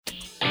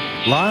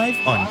live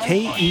on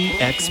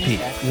KEXP,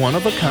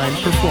 one-of-a-kind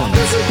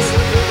performances.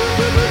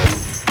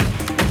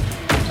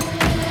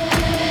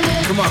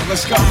 Come on,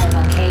 let's go.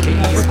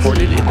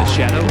 Recorded in the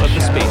shadow of the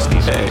space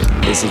station. Hey,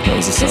 this is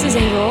Moses. This is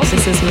Angel.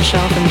 This is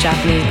Michelle from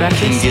Japanese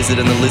Breakfast. King Gizzard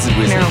and the Lizard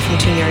Wizard. Meryl from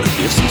Teen Yard.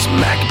 This is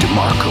Mac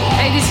DeMarco.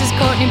 Hey, this is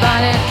Courtney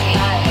Bonnet.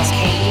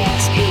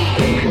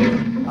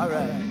 KEXP. All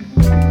right.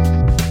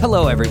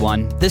 Hello,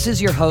 everyone. This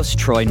is your host,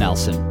 Troy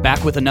Nelson,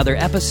 back with another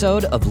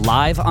episode of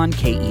Live on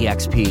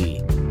KEXP.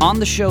 On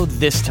the show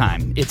this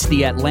time, it's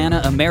the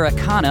Atlanta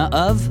Americana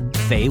of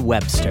Faye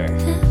Webster.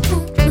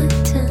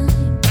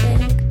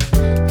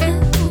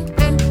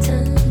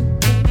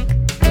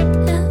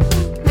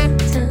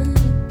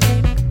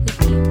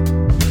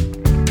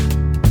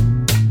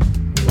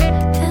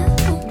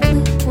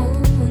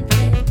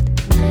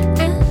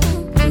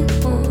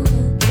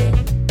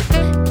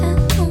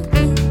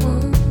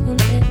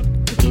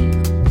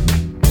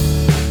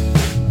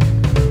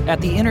 At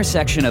the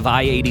intersection of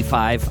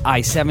I-85,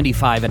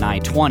 I-75, and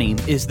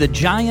I-20 is the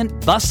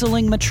giant,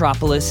 bustling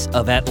metropolis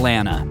of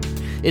Atlanta.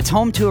 It's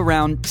home to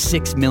around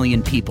 6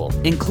 million people,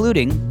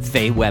 including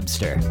Faye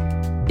Webster.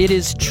 It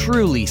is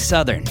truly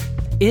Southern.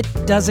 It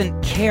doesn't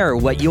care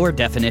what your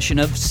definition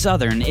of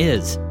Southern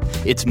is.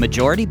 It's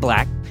majority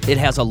black. It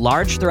has a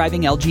large,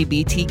 thriving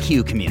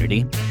LGBTQ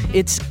community.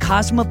 It's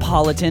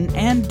cosmopolitan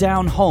and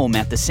down home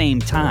at the same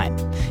time.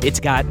 It's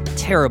got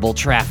terrible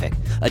traffic,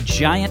 a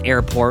giant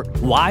airport,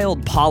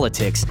 wild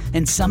politics,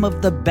 and some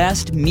of the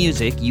best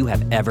music you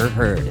have ever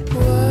heard.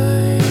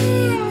 Why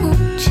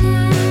won't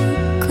you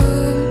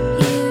come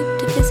here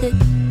to visit?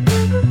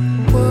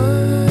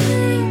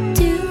 Why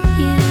do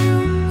you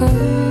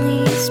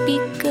only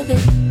speak of it?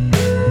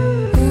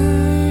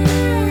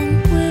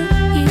 When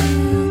will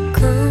you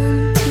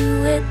come to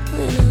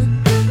Atlanta?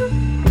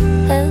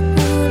 I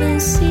wanna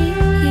see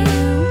you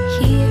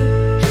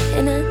here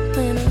in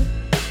Atlanta.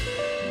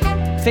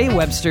 Faye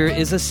Webster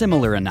is a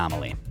similar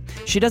anomaly.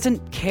 She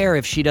doesn't care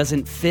if she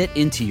doesn't fit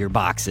into your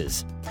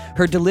boxes.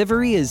 Her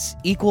delivery is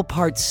equal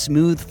parts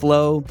smooth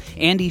flow,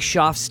 Andy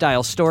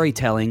Schaaf-style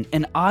storytelling,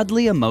 and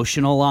oddly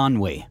emotional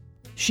ennui.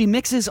 She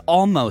mixes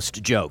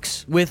almost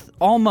jokes with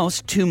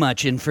almost too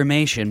much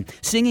information,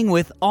 singing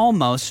with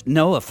almost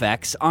no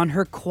effects on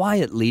her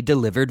quietly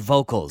delivered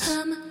vocals.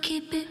 I'ma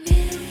keep it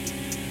real,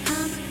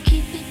 I'ma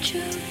keep it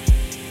true,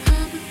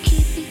 I'ma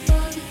keep it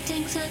all the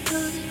things I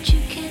know that you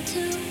can't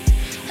do.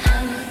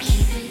 I'ma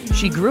keep it.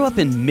 She grew up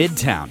in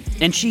Midtown,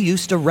 and she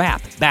used to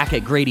rap back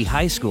at Grady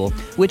High School,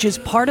 which is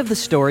part of the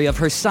story of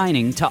her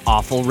signing to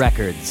Awful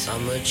Records.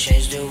 I'ma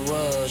change the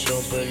world,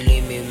 don't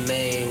believe me,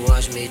 man.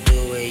 Watch me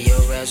do it. Your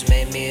raps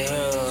made me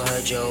hurl.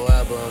 Heard your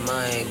album,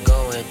 I ain't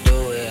going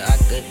through it. I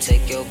could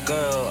take your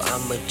girl,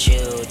 I'ma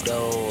chill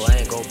though. I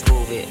ain't gon'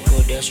 prove it.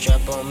 Put that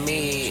strap on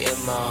me.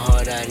 In my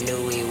heart, I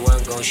knew he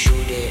wasn't gon'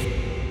 shoot it.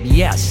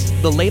 Yes,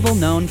 the label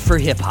known for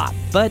hip-hop,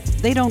 but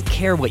they don't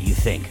care what you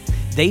think.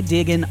 They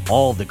dig in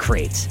all the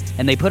crates,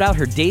 and they put out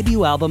her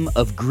debut album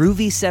of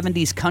groovy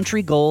 70s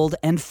country gold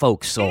and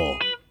folk soul.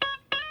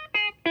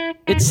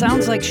 It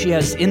sounds like she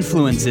has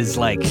influences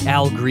like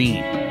Al Green,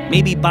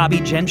 maybe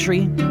Bobby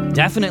Gentry,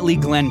 definitely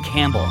Glenn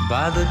Campbell.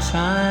 By the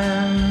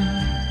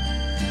time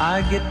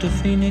I get to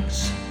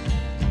Phoenix,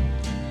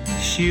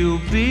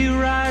 she'll be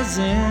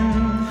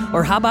rising.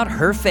 Or how about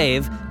her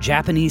fave,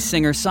 Japanese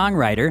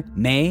singer-songwriter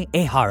Mai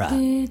Ehara?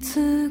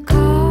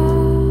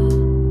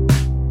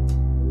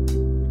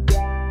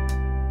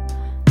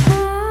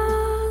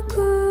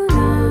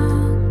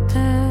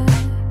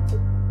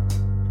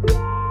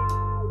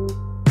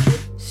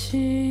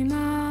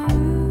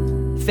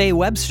 Faye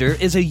Webster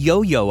is a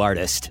yo-yo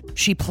artist.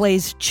 She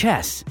plays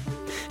chess.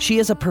 She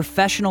is a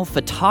professional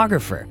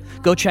photographer.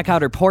 Go check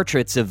out her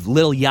portraits of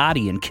Lil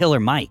Yachty and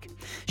Killer Mike.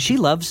 She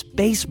loves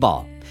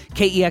baseball.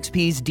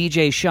 KEXP's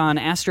DJ Sean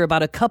asked her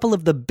about a couple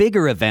of the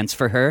bigger events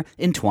for her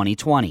in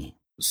 2020.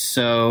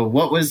 So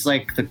what was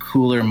like the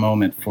cooler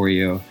moment for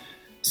you?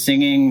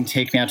 Singing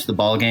Take Me Out to the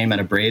Ball Game at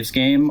a Braves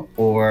game,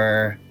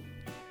 or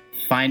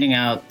finding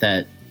out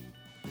that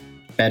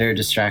Better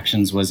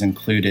Distractions was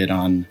included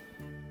on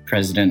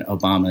President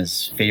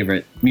Obama's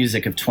favorite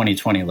music of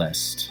 2020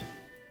 list?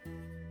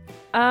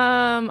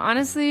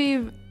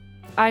 Honestly,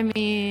 I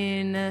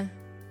mean,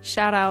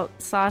 shout out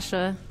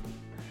Sasha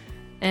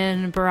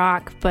and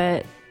Barack,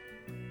 but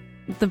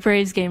the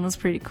Braves game was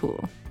pretty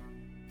cool.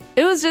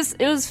 It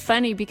was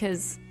funny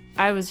because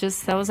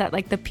that was at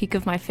like the peak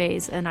of my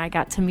phase, and I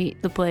got to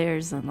meet the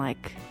players, and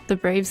like the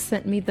Braves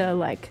sent me the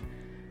like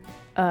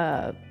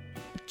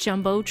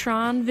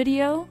Jumbotron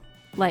video,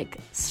 like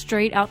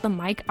straight out the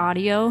mic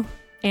audio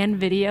and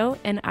video,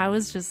 and I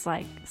was just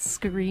like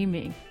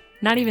screaming,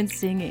 not even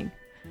singing.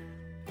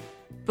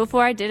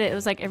 Before I did it, it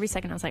was like every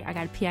second I was like, I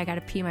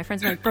gotta pee. My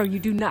friends were like, bro, you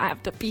do not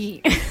have to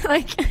pee.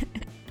 Like,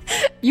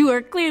 you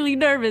are clearly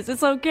nervous.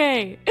 It's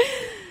okay.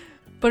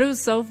 But it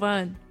was so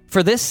fun.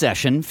 For this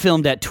session,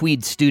 filmed at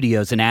Tweed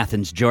Studios in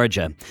Athens,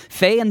 Georgia,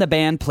 Faye and the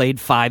band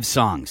played 5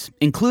 songs,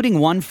 including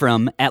one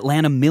from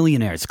Atlanta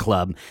Millionaires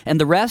Club,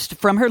 and the rest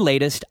from her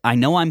latest I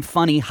Know I'm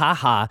Funny, Ha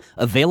Ha,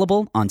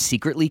 available on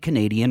Secretly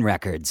Canadian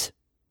Records.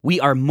 We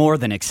are more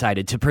than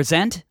excited to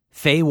present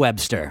Faye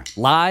Webster,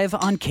 live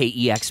on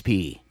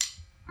KEXP.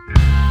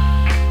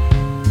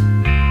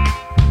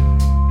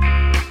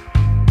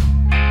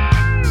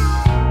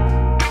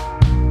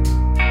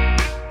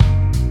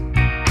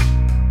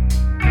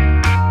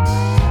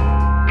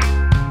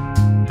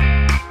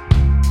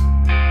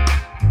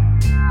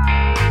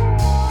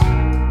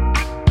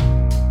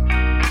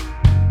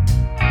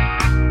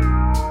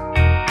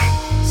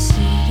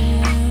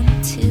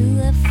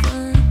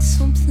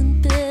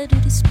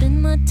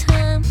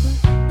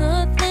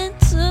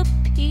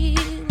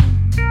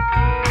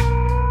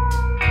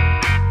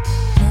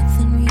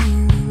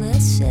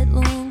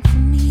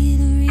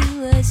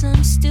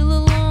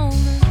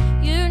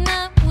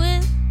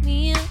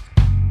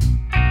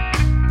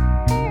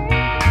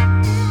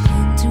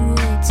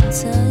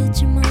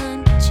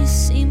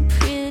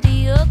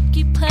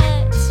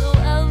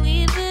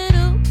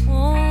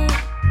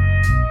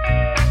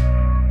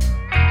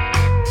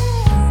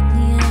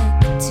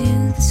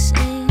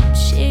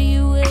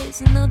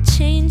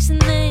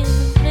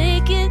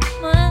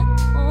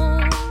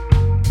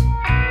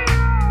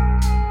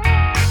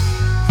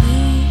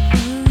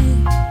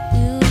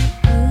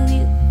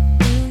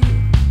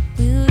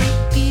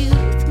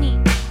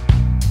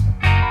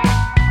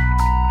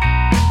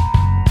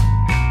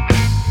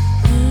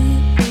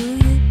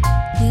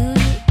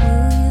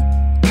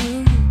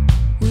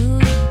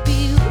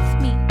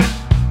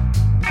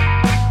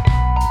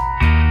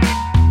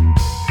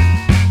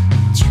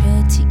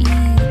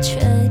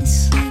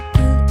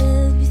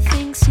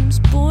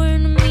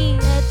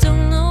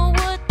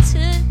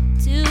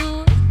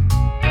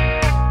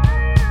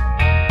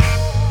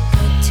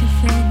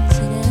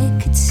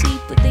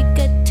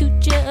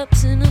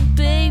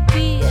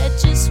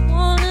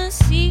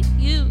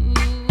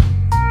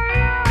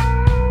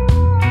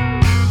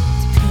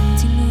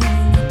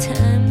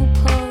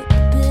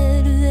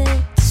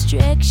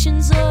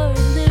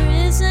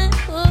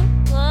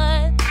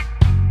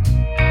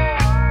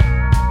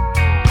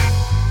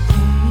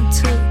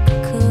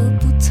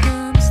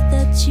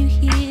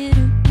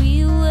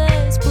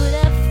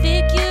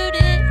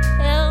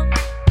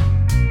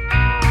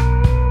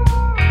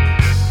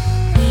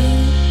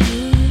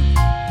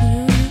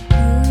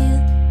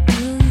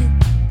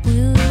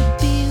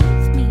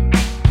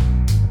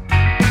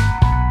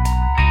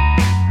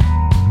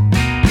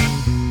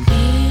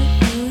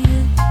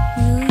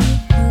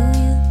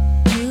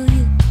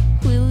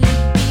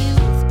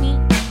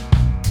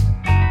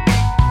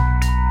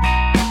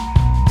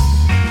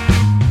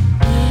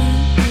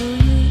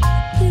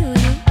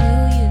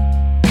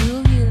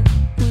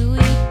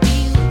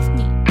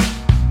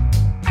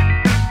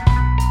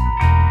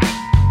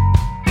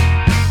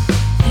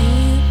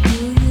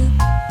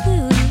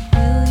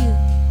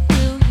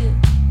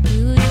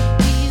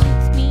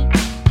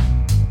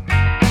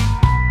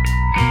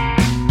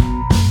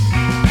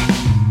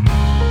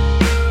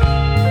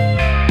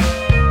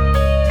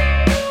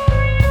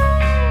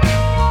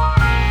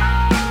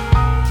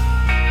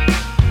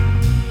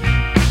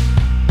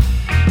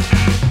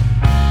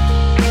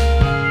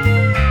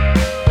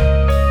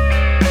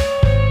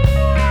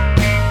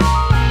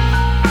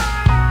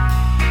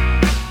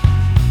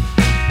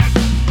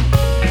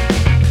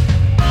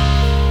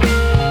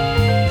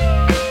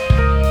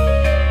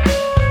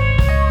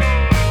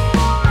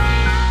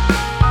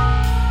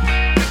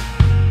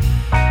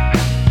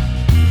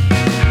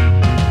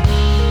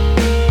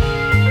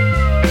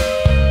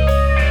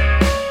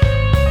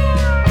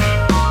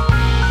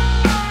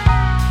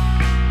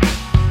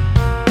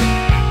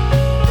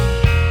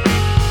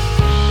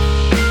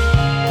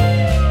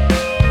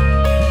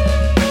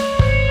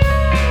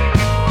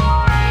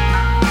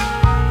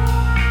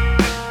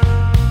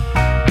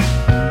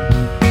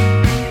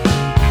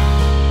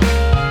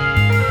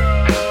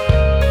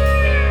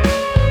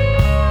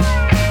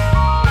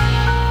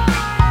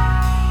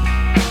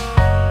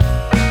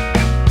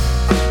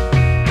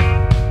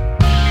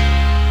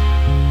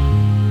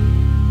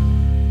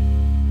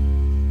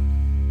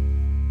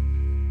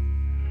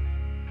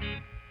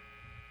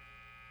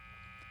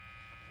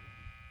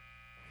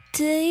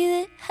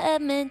 Day that I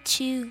met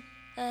you,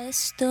 I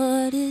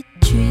started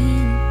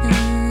dreaming,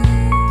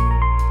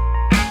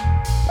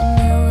 and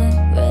now I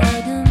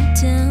write them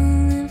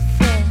down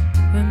if I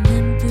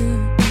remember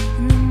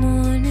in the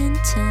morning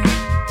time.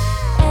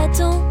 I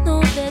don't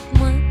know that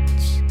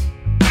much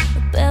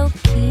about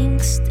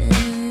Kingston,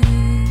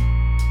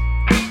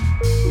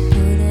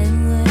 but I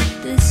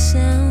like the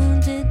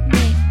sound it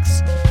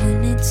makes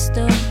when it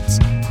starts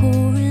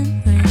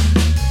pouring rain.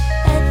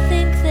 I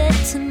think that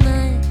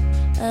tonight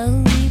I'll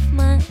leave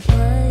my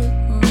light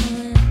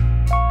on,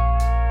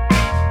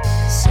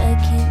 'cause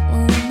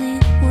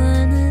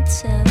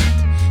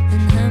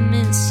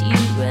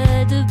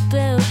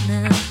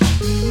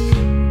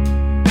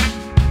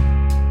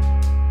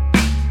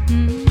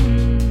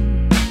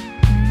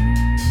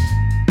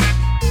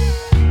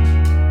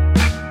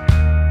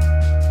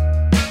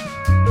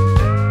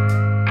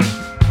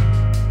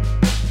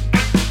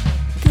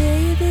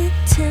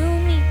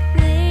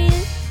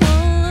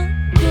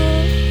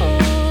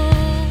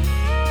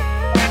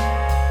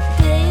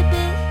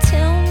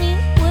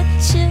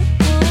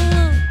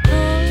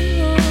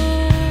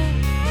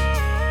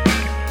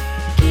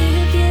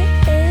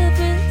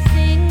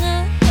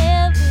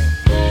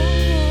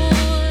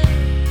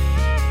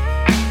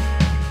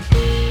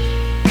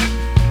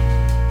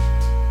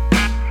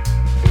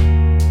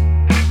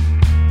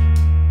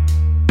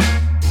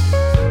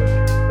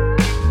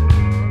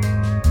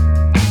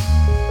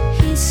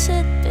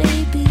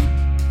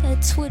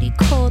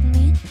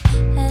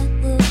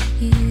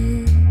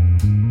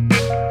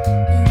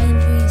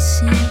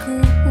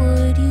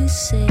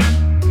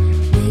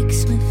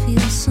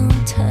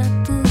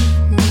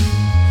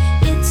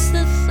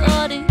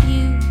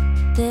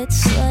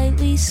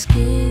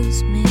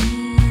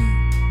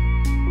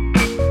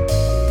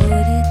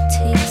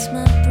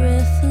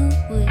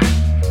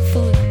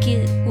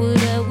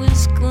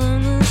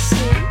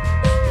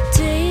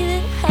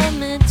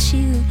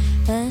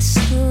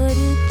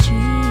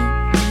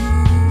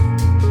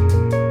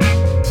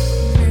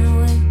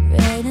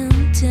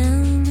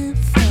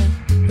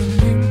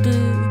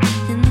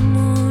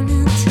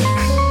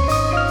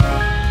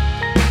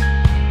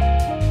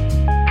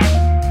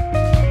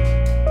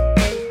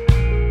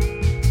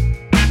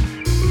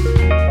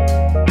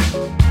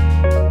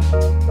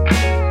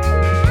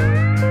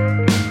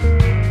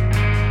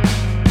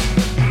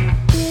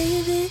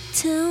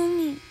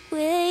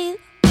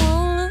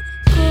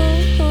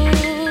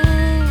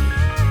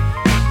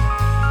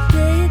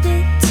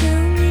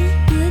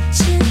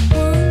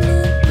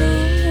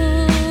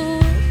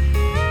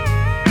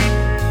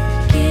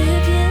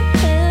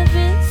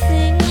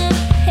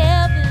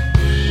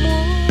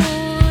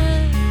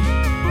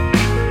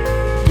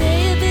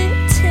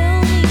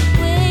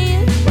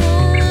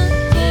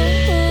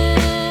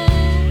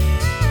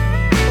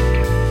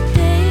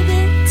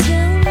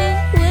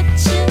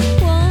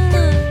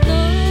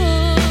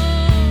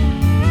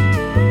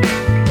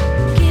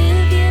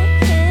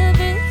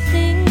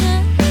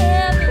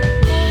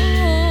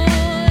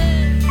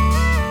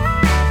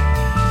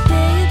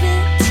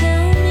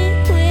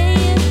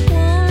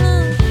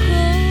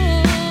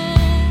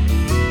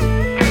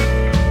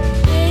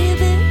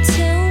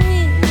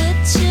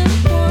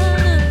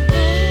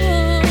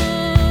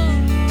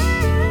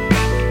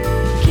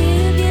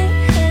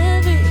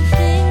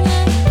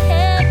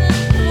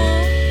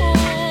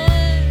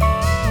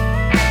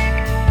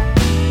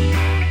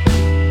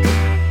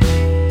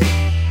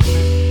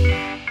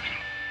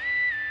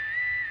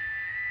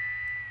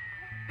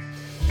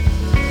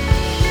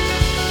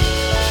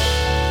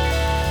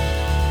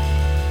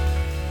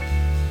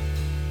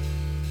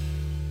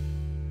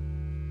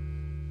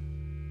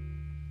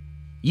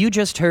You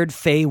just heard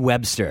Faye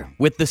Webster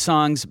with the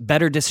songs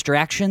Better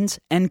Distractions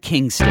and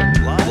Kingston.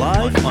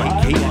 Live on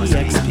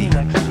KEXP.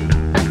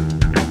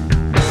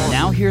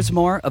 Now here's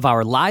more of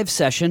our live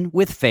session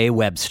with Faye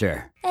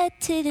Webster. I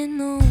didn't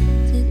know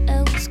that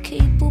I was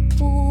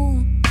capable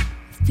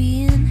of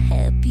being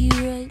happy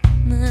right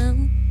now,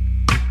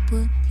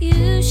 but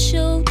you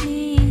showed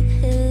me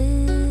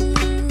how.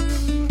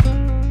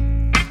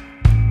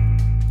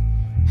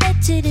 I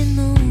didn't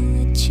know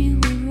that you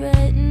were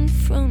right in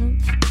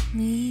front of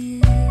me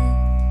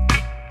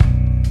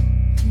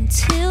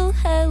until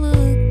I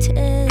looked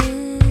out.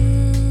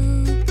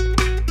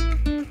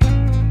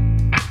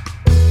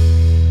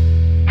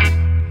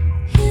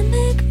 You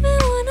make me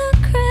wanna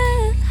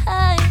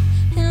cry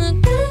in a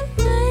good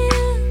way.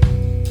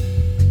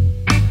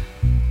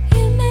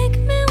 You make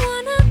me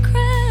wanna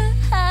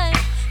cry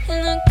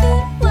in a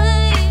good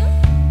way.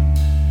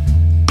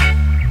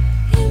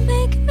 You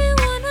make me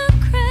wanna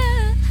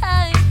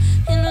cry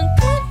in a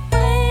good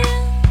way.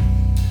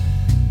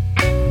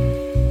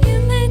 You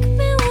make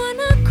me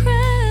wanna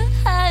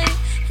cry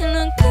in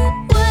a good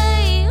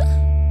way.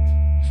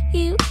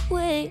 You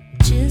weigh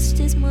just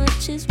as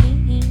much as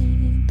me,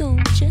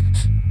 don't you?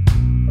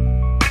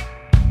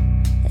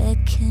 I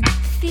can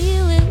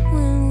feel it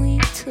when we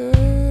touch,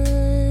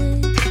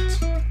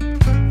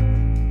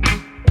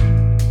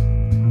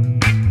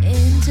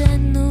 and I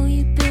know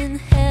you've been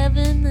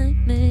having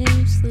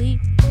nightmares lately,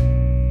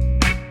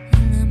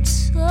 and I'm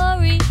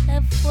sorry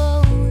I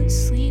fall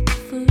asleep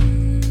first.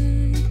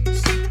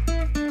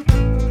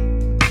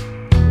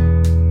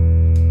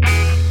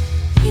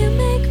 You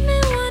make me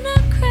wanna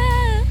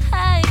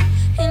cry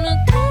in a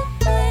good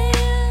way.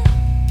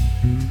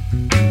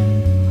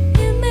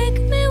 You make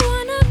me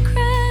wanna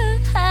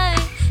cry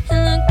in a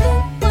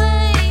good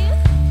way.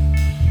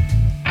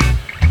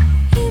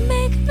 You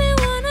make me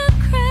wanna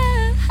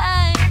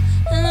cry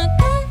in a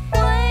good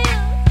way.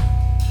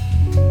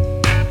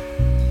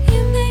 You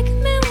make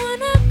me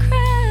wanna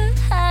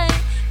cry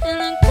in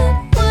a good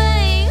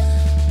way.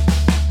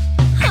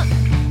 Huh.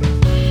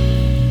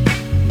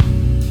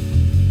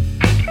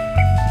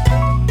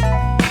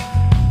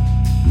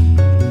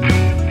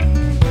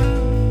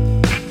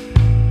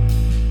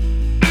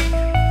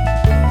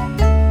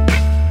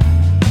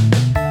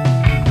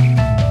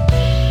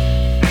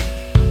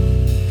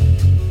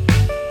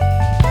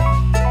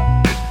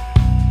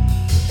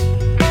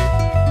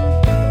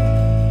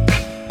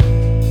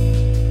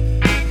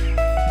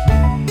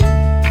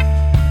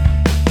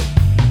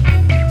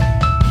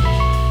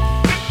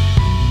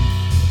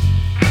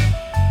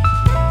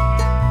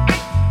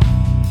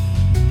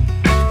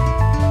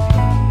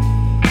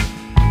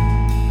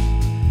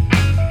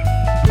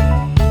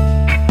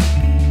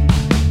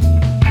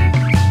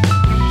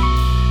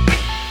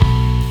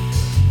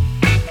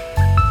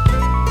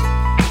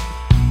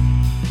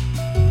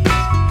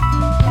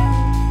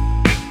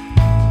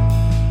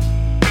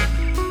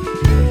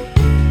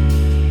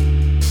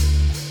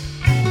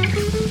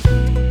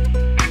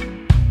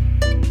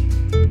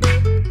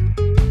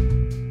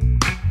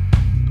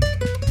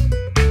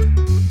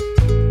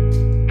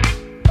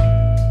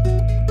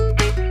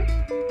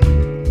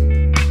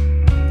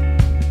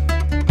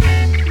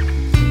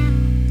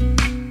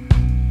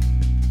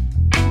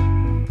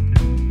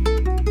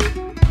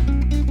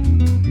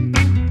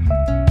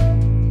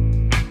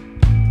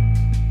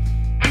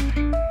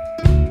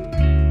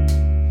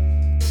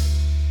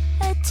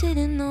 I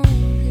didn't know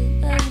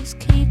that I was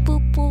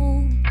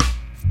capable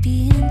of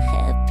being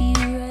happy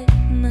right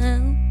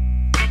now,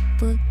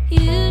 but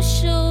you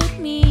showed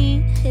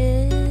me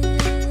how.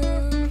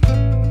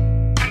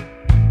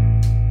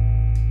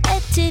 I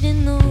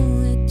didn't know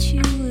that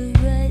you were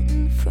right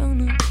in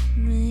front of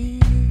me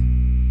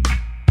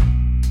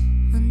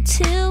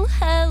until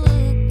I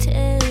looked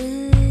out.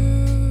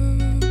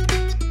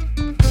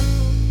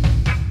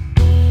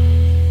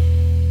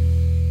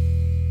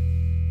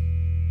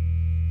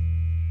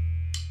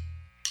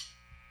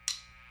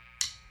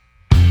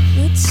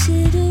 Let's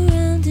sit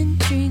around and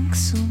drink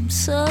some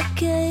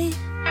sake, and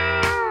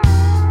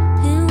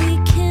we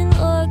can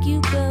argue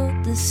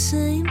about the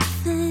same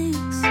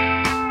things.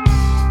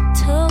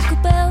 Talk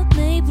about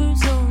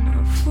neighbors on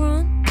our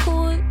front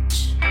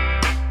porch.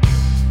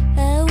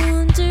 I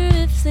wonder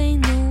if they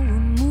know we're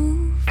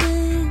moving.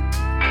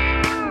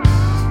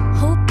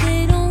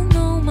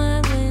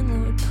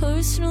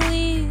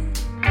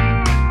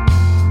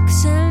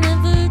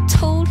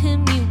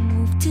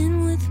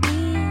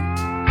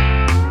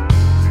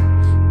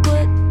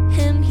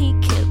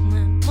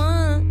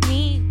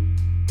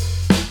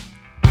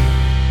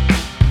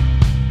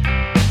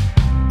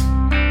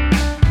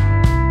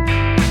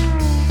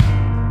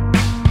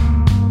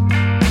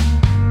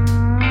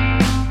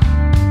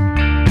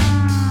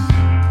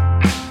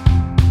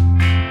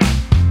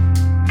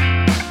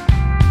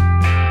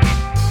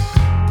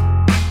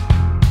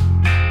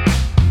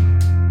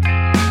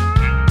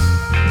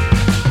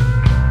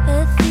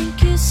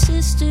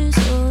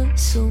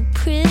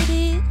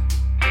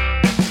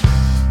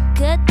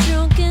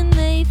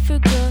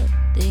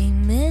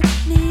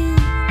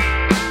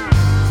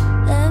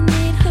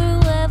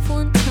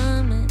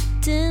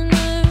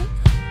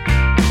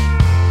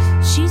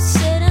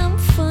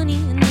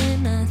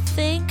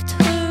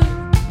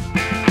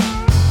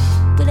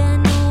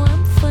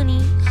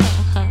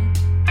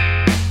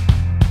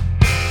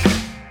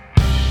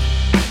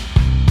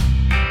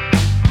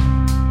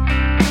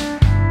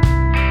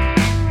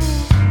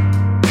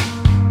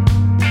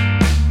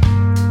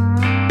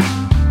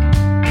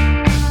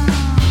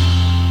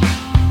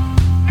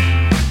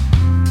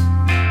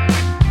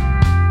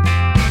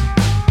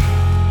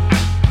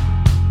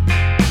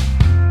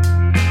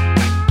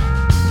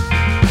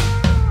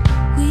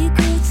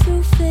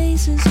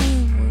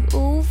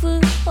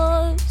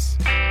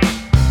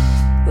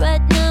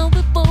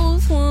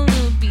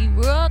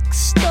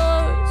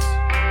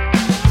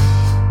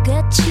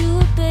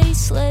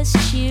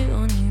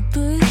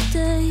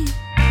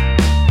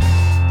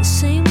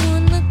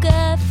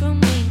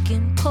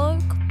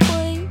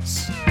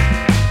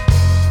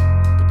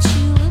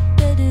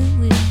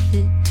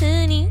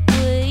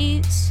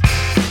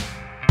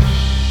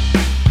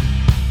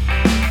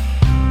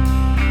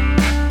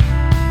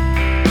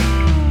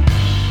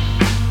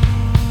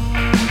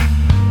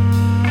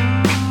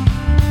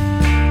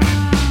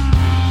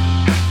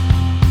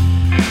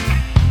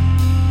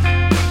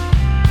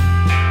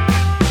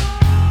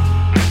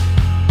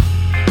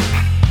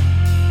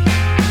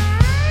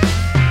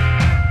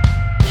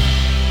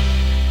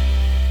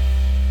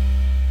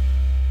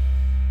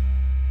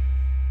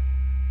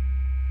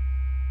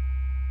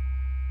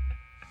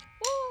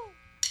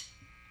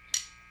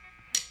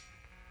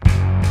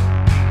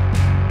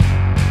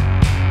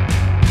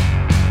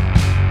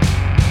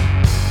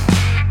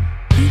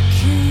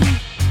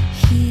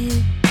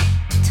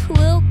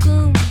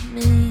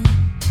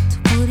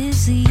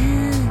 was the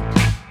end.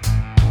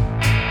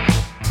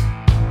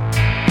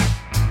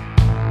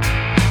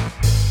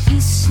 You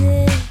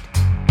said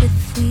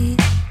if we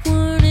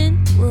weren't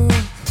in love,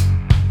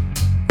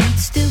 we'd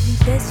still be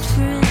best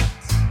friends.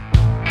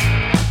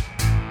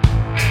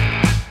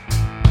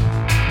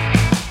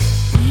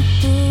 We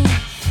both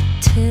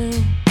tell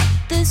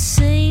the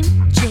same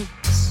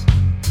jokes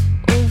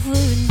over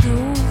and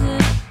over.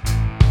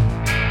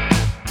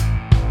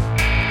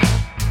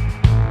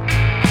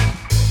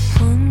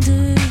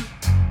 Wonder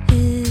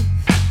if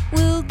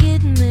we'll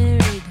get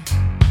married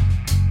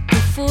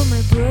before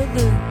my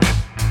brother.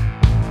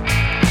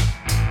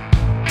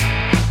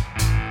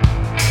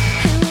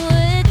 And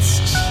let's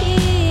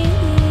cheers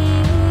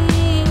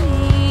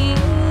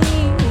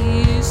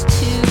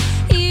to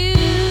you.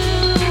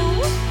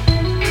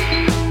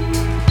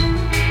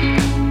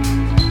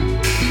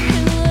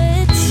 And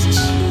let's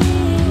cheers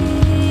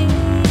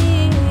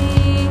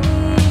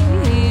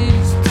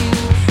to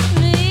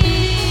me.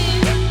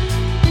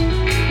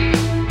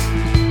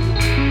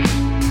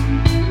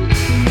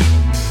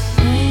 I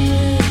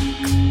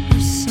like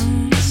your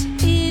songs,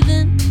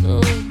 even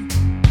though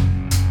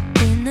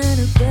they're not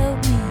about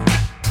me.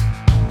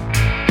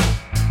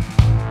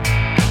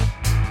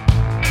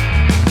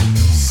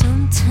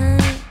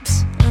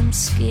 Sometimes I'm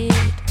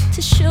scared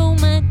to show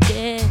my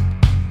dad,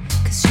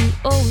 'cause you're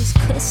always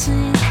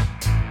cussing.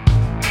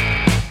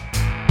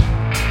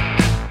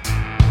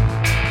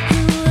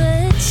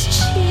 Let's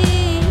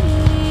cheers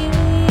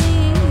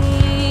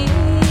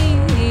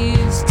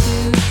to you. Let's cheers to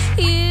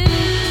me.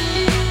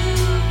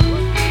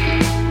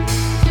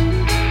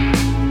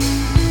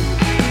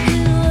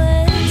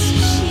 Let's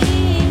cheers to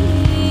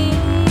you.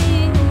 Let's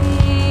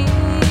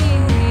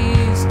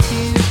cheers to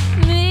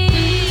me.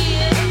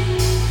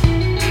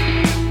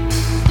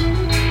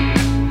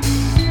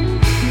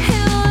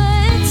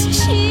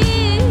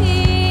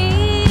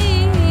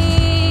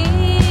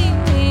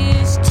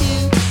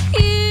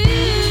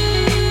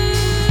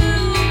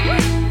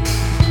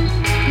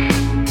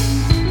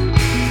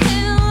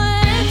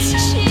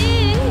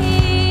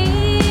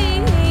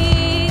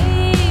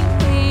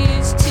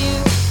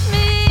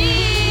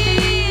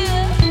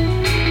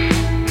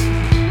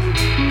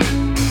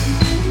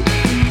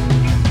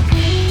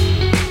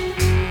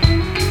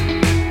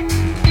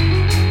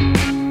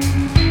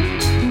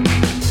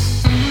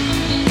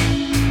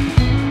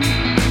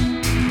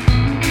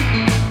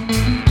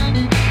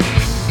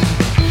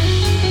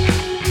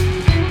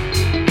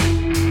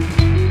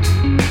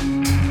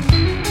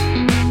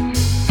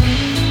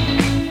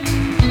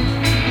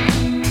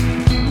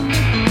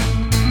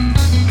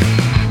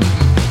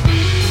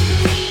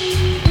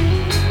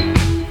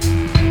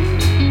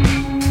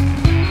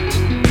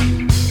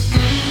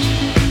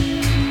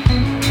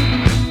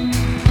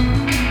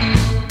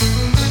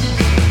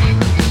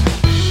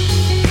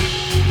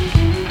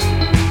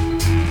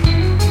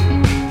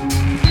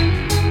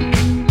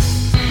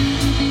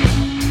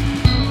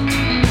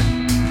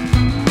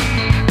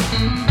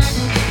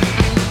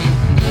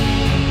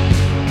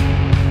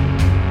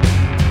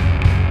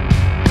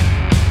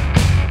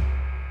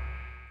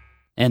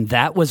 And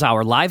that was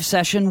our live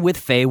session with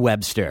Faye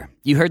Webster.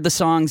 You heard the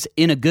songs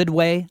In a Good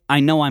Way, I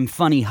Know I'm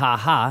Funny, Ha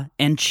Ha,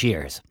 and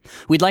Cheers.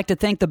 We'd like to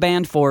thank the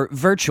band for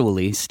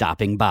virtually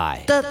stopping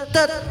by.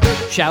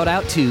 Shout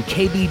out to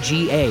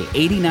KBGA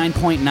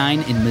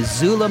 89.9 in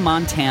Missoula,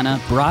 Montana,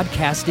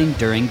 broadcasting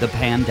during the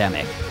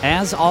pandemic.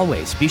 As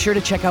always, be sure to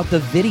check out the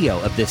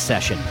video of this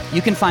session.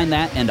 You can find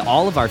that and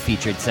all of our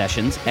featured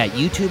sessions at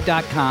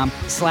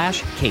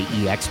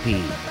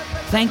youtube.com/KEXP.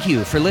 Thank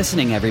you for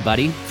listening,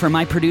 everybody. For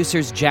my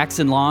producers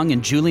Jackson Long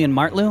and Julian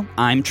Martlew,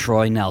 I'm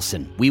Troy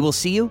Nelson. We will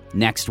see you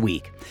next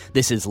week.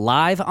 This is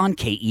Live on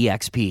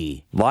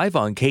KEXP. Live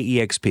on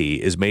KEXP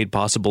is made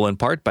possible in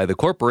part by the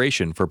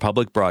Corporation for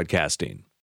Public Broadcasting.